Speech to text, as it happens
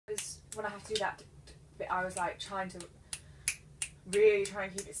when I have to do that bit, I was like really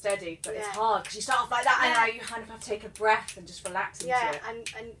trying to keep it steady, but it's hard because you start off like that and now you kind of have to take a breath and just relax into it.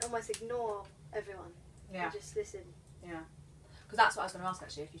 And almost ignore everyone. Yeah. And just listen. Yeah. Because that's what I was going to ask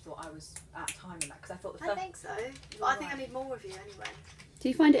actually, if you thought I was at time in that, because I thought I think so, but I think I need more of you anyway. Do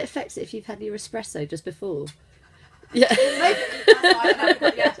you find it affects it if you've had your espresso just before? Yeah. Maybe. That's why I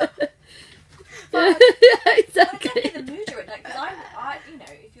haven't, yeah. Yeah, exactly. Well, it depends on the mood you're in, because I, you know,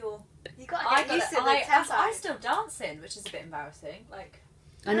 if you're... You got to get used to the tempo. I still dance in, which is a bit embarrassing. Like,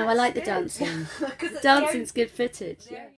 I know, I like the dancing. Dancing's good footage. Yeah.